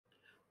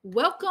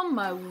Welcome,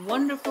 my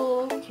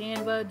wonderful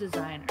Canva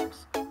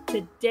designers.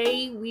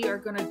 Today we are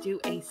going to do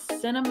a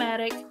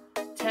cinematic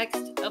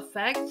text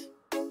effect.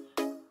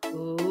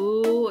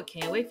 Ooh, I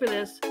can't wait for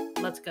this.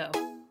 Let's go.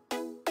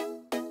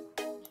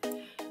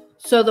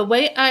 So the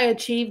way I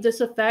achieved this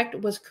effect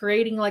was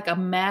creating like a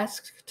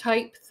mask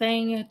type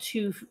thing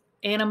to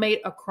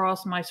animate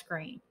across my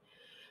screen.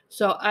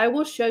 So I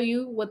will show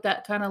you what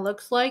that kind of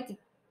looks like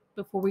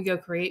before we go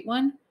create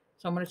one.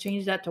 So I'm going to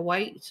change that to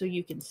white so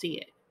you can see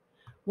it.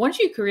 Once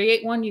you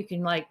create one, you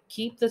can like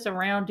keep this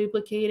around,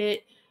 duplicate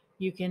it.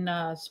 You can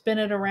spin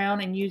it around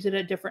and use it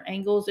at different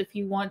angles if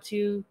you want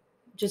to,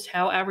 just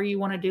however you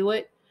want to do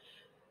it.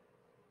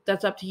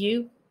 That's up to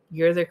you.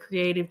 You're the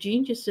creative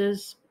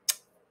geniuses.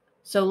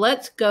 So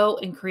let's go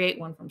and create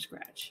one from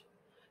scratch.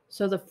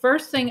 So the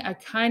first thing I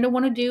kind of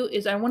want to do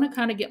is I want to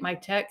kind of get my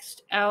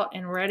text out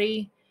and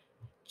ready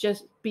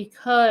just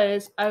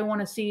because I want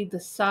to see the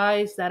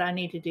size that I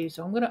need to do.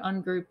 So I'm going to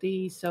ungroup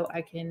these so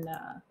I can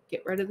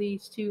get rid of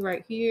these two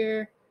right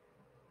here.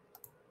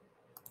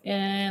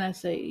 And I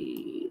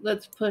say,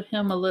 let's put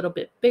him a little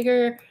bit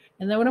bigger.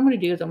 And then what I'm going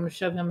to do is I'm going to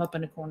shove him up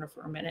in the corner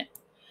for a minute.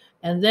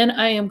 And then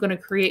I am going to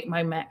create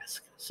my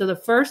mask. So the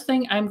first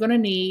thing I'm going to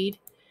need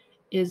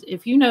is,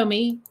 if you know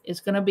me,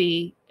 it's going to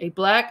be a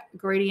black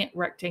gradient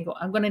rectangle.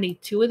 I'm going to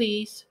need 2 of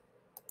these.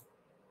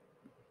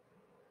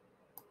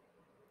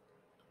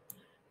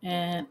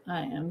 And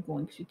I am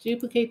going to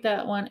duplicate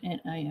that one,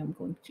 and I am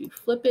going to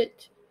flip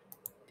it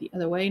the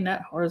other way,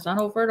 not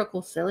horizontal,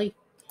 vertical, silly.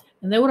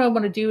 And then what I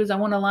want to do is I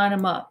want to line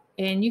them up.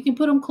 And you can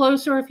put them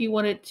closer if you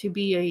want it to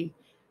be a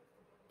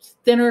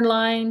thinner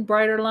line,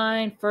 brighter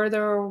line,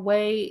 further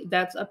away.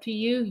 That's up to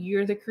you.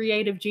 You're the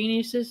creative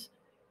geniuses.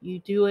 You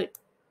do it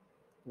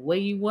the way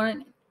you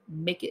want it.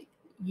 Make it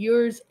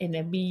yours and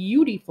then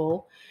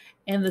beautiful.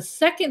 And the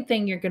second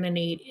thing you're going to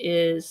need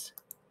is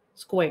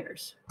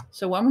squares.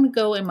 So I'm going to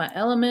go in my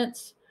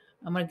elements.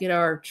 I'm going to get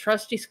our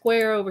trusty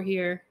square over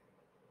here.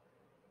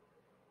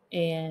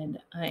 And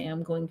I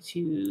am going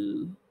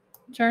to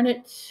turn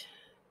it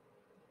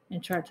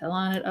and try to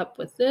line it up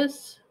with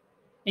this.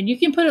 And you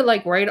can put it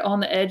like right on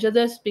the edge of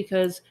this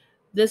because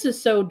this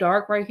is so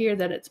dark right here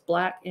that it's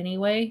black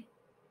anyway.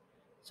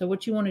 So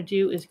what you want to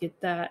do is get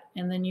that,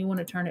 and then you want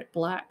to turn it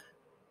black.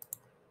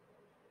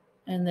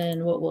 And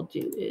then what we'll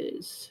do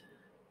is,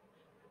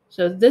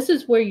 so this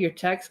is where your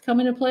text come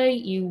into play.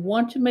 You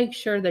want to make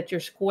sure that your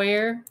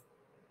square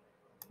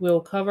will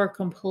cover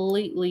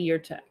completely your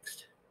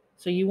text.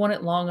 So you want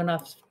it long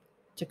enough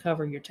to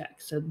cover your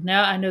text. So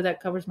now I know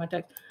that covers my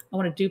text. I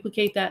want to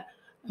duplicate that.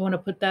 I want to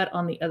put that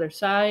on the other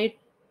side.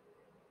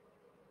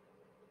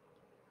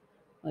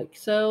 Like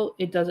so.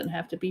 It doesn't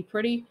have to be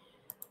pretty.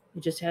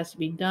 It just has to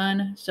be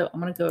done. So I'm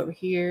going to go over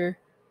here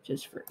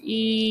just for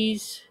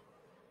ease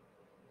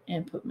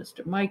and put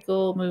Mr.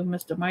 Michael, move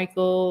Mr.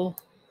 Michael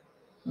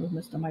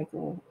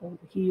over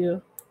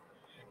here.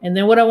 And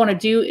then what I want to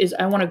do is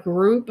I want to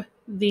group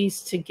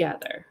these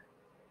together.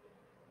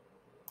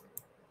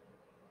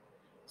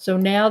 So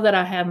now that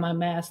I have my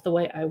mask the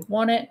way I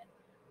want it,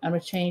 I'm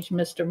going to change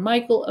Mr.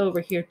 Michael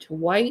over here to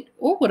white,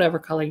 or whatever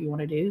color you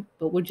want to do,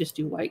 but we'll just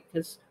do white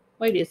because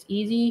white is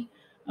easy.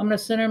 I'm going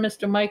to center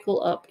Mr.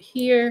 Michael up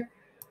here.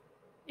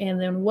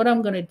 And then what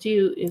I'm going to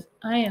do is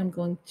I am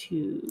going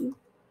to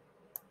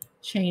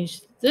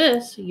change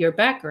this, your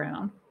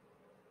background.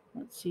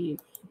 Let's see,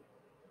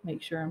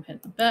 make sure I'm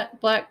hitting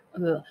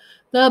the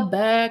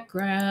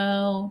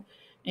background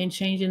and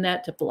changing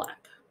that to black.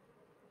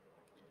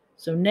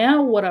 So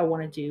now what I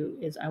want to do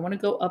is I want to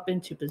go up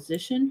into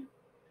position.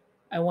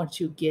 I want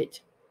to get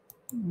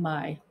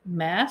my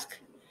mask.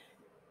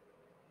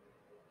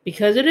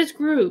 Because it is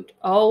grouped,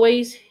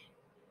 always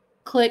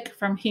click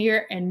from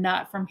here and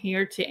not from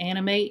here to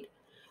animate.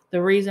 The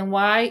reason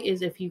why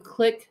is if you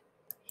click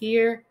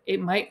here,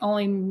 it might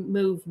only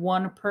move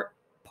one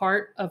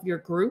part of your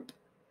group.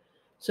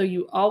 So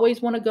you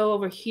always want to go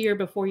over here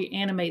before you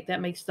animate. That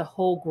makes the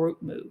whole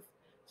group move.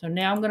 So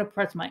now I'm going to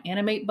press my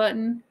animate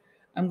button.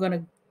 I'm going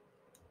to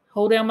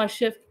hold down my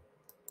shift,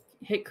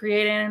 hit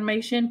create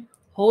animation,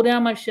 hold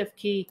down my shift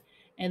key,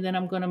 and then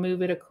I'm going to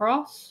move it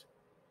across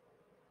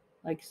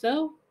like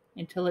so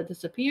until it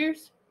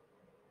disappears.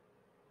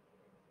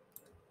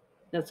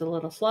 That's a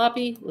little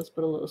sloppy. Let's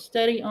put a little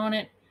steady on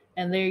it.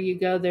 And there you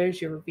go.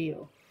 There's your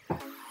reveal.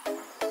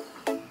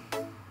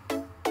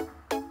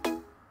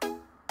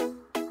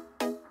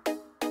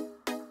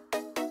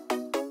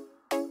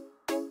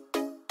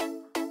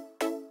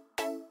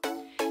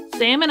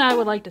 Sam and I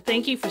would like to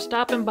thank you for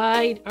stopping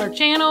by our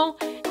channel,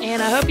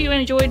 and I hope you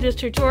enjoyed this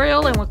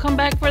tutorial and we'll come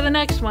back for the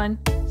next one.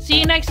 See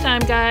you next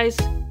time, guys.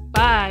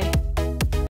 Bye.